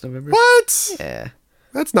Disneyland this November? What? Yeah.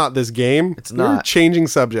 That's not this game. It's not. We're changing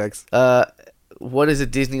subjects. What is a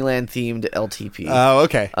Disneyland themed LTP? Oh,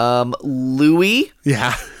 okay. Louie.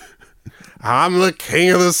 Yeah. I'm the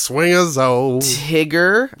king of the swingers. Oh.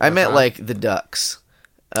 Tigger. I meant like the ducks.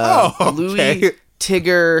 Okay. Louie,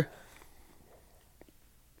 Tigger,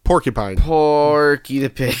 Porcupine. Porky the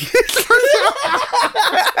Pig.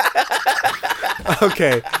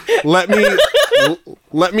 Okay.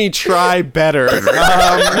 Let me try better.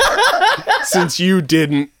 Since you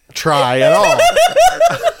didn't try at all.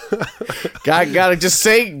 Gotta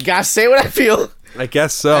say what I feel. I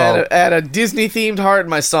guess so. I had a Disney themed heart in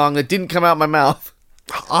my song that didn't come out my mouth.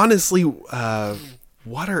 Honestly,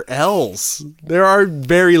 what are L's? There are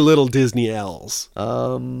very little Disney L's.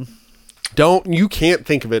 You can't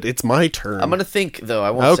think of it. It's my turn. I'm gonna think though.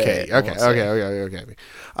 I won't say it. Okay.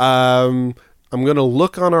 I'm going to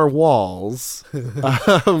look on our walls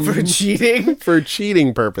For cheating? for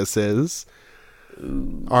cheating purposes.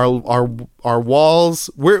 Our walls.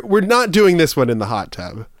 We're not doing this one in the hot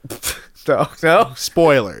tub. No.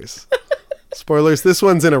 Spoilers. Spoilers. This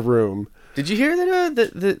one's in a room. Did you hear that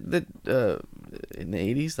in the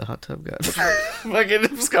 80s the hot tub got fucking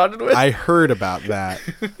absconded with? I heard about that.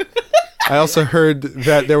 I also heard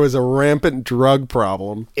that there was a rampant drug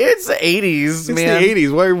problem. It's the 80s, man. It's the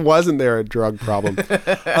 80s. Why wasn't there a drug problem?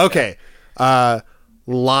 Okay.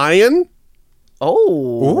 Lion.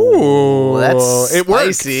 Oh. Ooh. That's it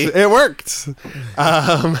spicy. It worked.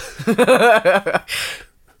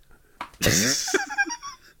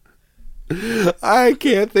 I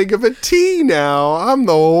can't think of a T now. I'm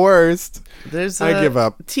the worst. I give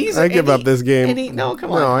up. I give up this game. No,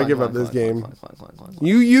 come on. No, I give up this game.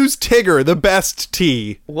 You use Tigger, the best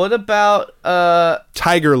T. What about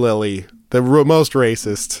Tiger Lily, the most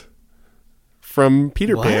racist from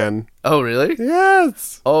Peter Pan. Oh, really?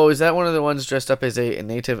 Yes. Oh, is that one of the ones dressed up as a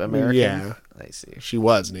Native American? Yeah. I see. She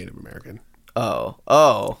was Native American.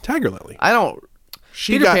 Oh. Tiger Lily. I don't.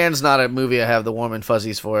 Peter Pan's not a movie I have the warm and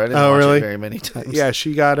fuzzies for. I didn't watch it very many times. Yeah,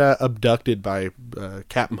 she got abducted by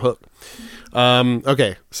Captain Hook.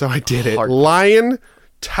 Okay, so I did it. Lion,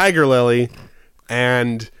 Tiger Lily,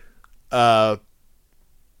 and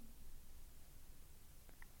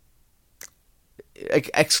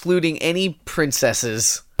excluding any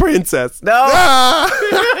princesses. Princess. No. Ah!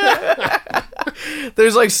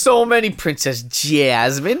 There's like so many Princess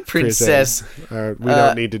Jasmine, Princess we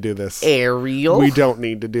don't need to do this. Ariel. We don't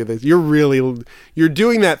need to do this. You're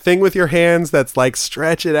doing that thing with your hands that's like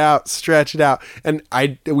stretch it out. And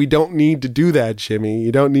we don't need to do that, Jimmy.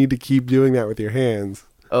 You don't need to keep doing that with your hands.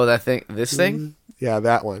 Oh, that thing, this thing? Yeah,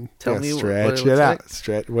 that one. Tell me stretch what it it out. like.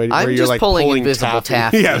 Stretch. I'm just like pulling invisible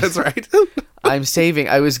taffy. Yeah, that's right. I'm saving.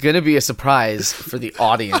 I was going to be a surprise for the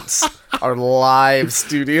audience, our live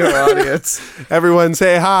studio audience. Everyone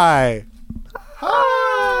say hi.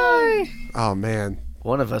 Hi. Oh, man.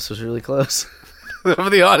 One of us was really close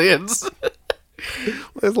of the audience.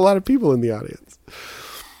 There's a lot of people in the audience.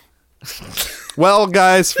 Well,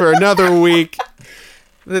 guys, for another week.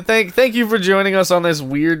 Thank you for joining us on this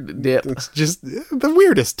weird dip. It's just the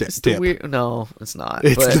weirdest dip. No, it's not.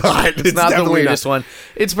 It's not. It's not the weirdest one.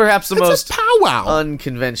 It's perhaps the most powwow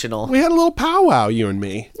unconventional. We had a little powwow, you and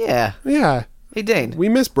me. Yeah. Hey, Dane. We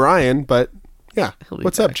miss Brian, but yeah.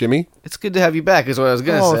 What's up, Jimmy? It's good to have you back, is what I was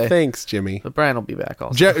going to say. Oh, thanks, Jimmy. But Brian will be back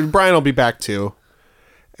also. Brian will be back too.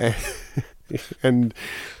 And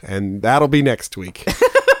that'll be next week.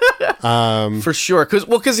 For sure,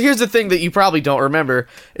 because here's the thing that you probably don't remember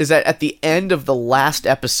is that at the end of the last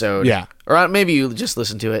episode, or maybe you just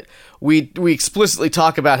listened to it, we explicitly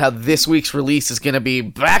talk about how this week's release is going to be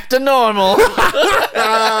back to normal.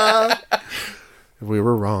 We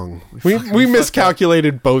were wrong. We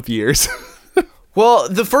miscalculated both years. Well,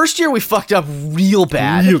 the first year we fucked up real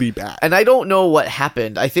bad, and I don't know what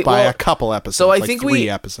happened. I think by a couple episodes. So I think 3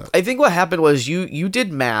 episodes. I think what happened was you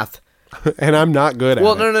did math. And I'm not good at it.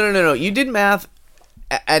 Well, no. You did math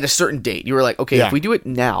at a certain date. You were like, okay, if we do it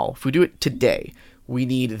now, if we do it today, we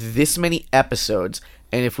need this many episodes.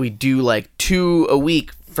 And if we do like 2 a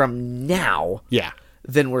week from now,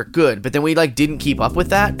 then we're good. But then we like didn't keep up with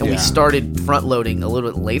that, and we started front loading a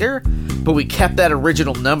little bit later, but we kept that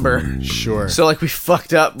original number. Sure. So like we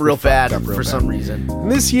fucked up real bad for some reason.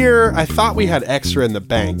 And this year, I thought we had extra in the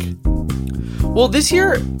bank. Well, this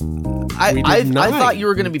year, I thought you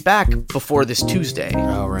were going to be back before this Tuesday.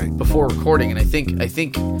 Oh, right. Before recording, and I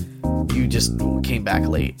think you just came back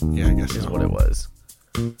late. Yeah, I guess is what it was.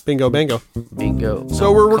 Bingo, bango. Bingo.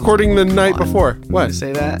 So we're recording the night before. What? Did you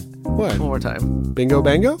say that? What? One more time. Bingo,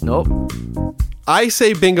 bango? Nope. I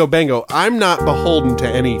say bingo, bango. I'm not beholden to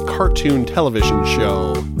any cartoon television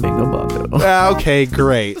show. Bingo, bongo. Okay,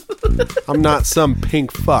 great. I'm not some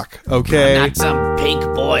pink fuck, okay? I'm not some pink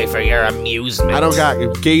boy for your amusement. I don't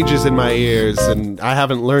got gauges in my ears, and I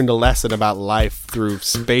haven't learned a lesson about life through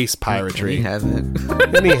space piratery. He hasn't.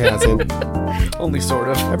 And he hasn't. Only sort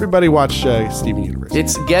of. Everybody watch Steven Universe.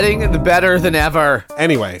 It's getting better than ever.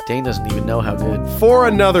 Anyway. Dane doesn't even know how good. For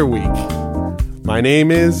another week, my name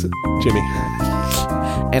is Jimmy.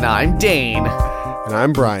 And I'm Dane. And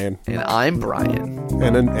I'm Brian. And I'm Brian.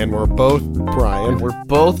 And we're both Brian. And we're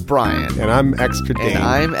both Brian. And I'm extra Dane. And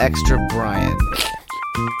I'm extra Brian.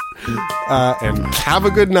 And have a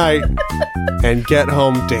good night. And get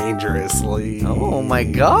home dangerously. Oh my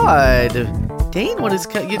God. Dane, what is...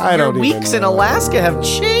 Your weeks in Alaska have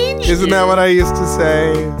changed. Isn't that what I used to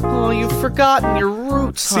say? Oh, you've forgotten your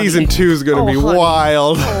roots, honey. Season 2 is going to be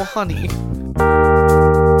wild. Oh, honey.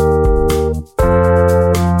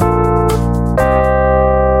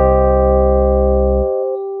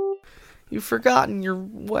 forgotten your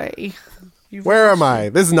way. Where am I?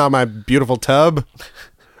 This is not my beautiful tub.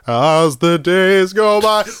 As the days go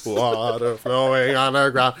by, water flowing on the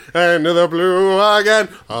ground, into the blue again,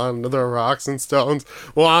 under the rocks and stones,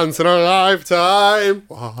 once in a lifetime,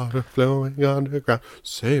 water flowing underground,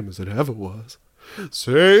 same as it ever was,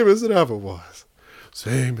 same as it ever was,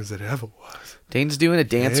 same as it ever was. Dane's doing a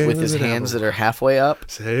dance with his hands that are halfway up,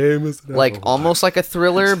 Same as it ever like was. almost like a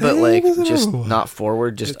Thriller, but Same like as it just ever was. not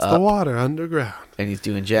forward, just It's up. the water underground. And he's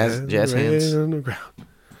doing jazz And hands. rain underground.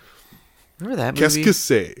 Remember that Qu'est-ce movie? que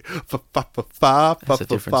c'est? Fa fa fa fa fa That's a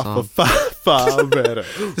different fa fa fa better.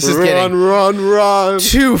 This is run, getting run,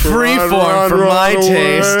 too freeform for my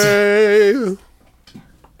taste. away.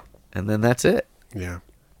 And then that's it. Yeah.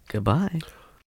 Goodbye.